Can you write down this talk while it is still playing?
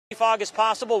fog is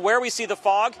possible. Where we see the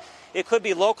fog, it could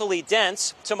be locally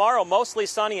dense. Tomorrow, mostly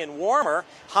sunny and warmer.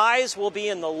 Highs will be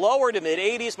in the lower to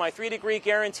mid-80s. My 3-degree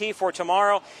guarantee for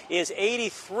tomorrow is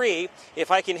 83.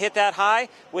 If I can hit that high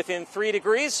within 3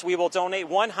 degrees, we will donate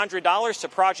 $100 to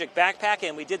Project Backpack,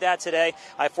 and we did that today.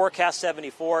 I forecast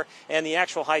 74, and the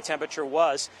actual high temperature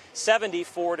was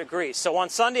 74 degrees. So on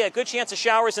Sunday, a good chance of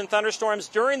showers and thunderstorms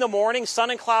during the morning,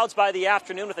 sun and clouds by the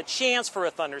afternoon with a chance for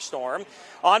a thunderstorm.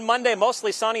 On Monday,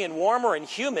 mostly sunny and warmer and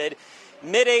humid.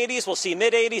 Mid-80s, we'll see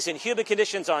mid-80s and humid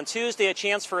conditions on Tuesday, a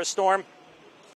chance for a storm.